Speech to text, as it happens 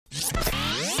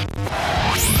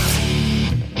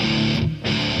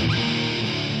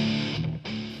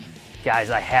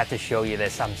Guys, I have to show you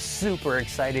this. I'm super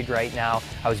excited right now.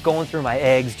 I was going through my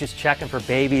eggs, just checking for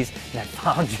babies, and I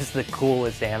found just the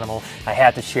coolest animal. I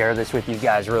had to share this with you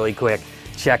guys really quick.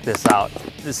 Check this out.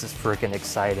 This is freaking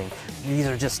exciting. These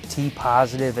are just T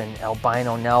positive and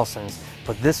albino Nelsons,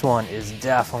 but this one is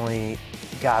definitely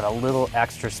got a little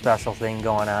extra special thing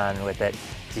going on with it.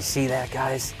 Do you see that,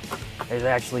 guys? There's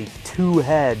actually 2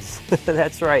 heads.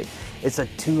 That's right. It's a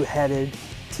 2-headed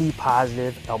T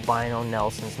positive albino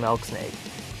Nelson's milk snake.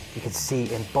 You can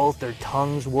see, and both their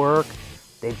tongues work.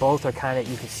 They both are kind of,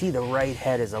 you can see the right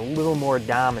head is a little more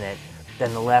dominant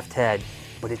than the left head,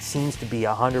 but it seems to be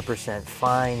 100%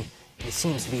 fine. It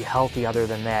seems to be healthy other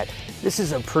than that. This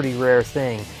is a pretty rare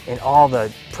thing. In all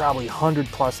the probably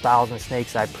 100,000+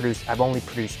 snakes I've produced, I've only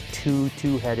produced 2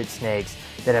 2-headed snakes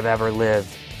that have ever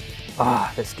lived.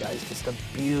 Ah, this guy's just a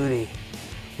beauty.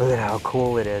 Look at how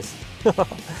cool it is.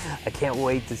 I can't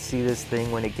wait to see this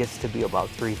thing when it gets to be about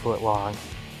 3 foot long.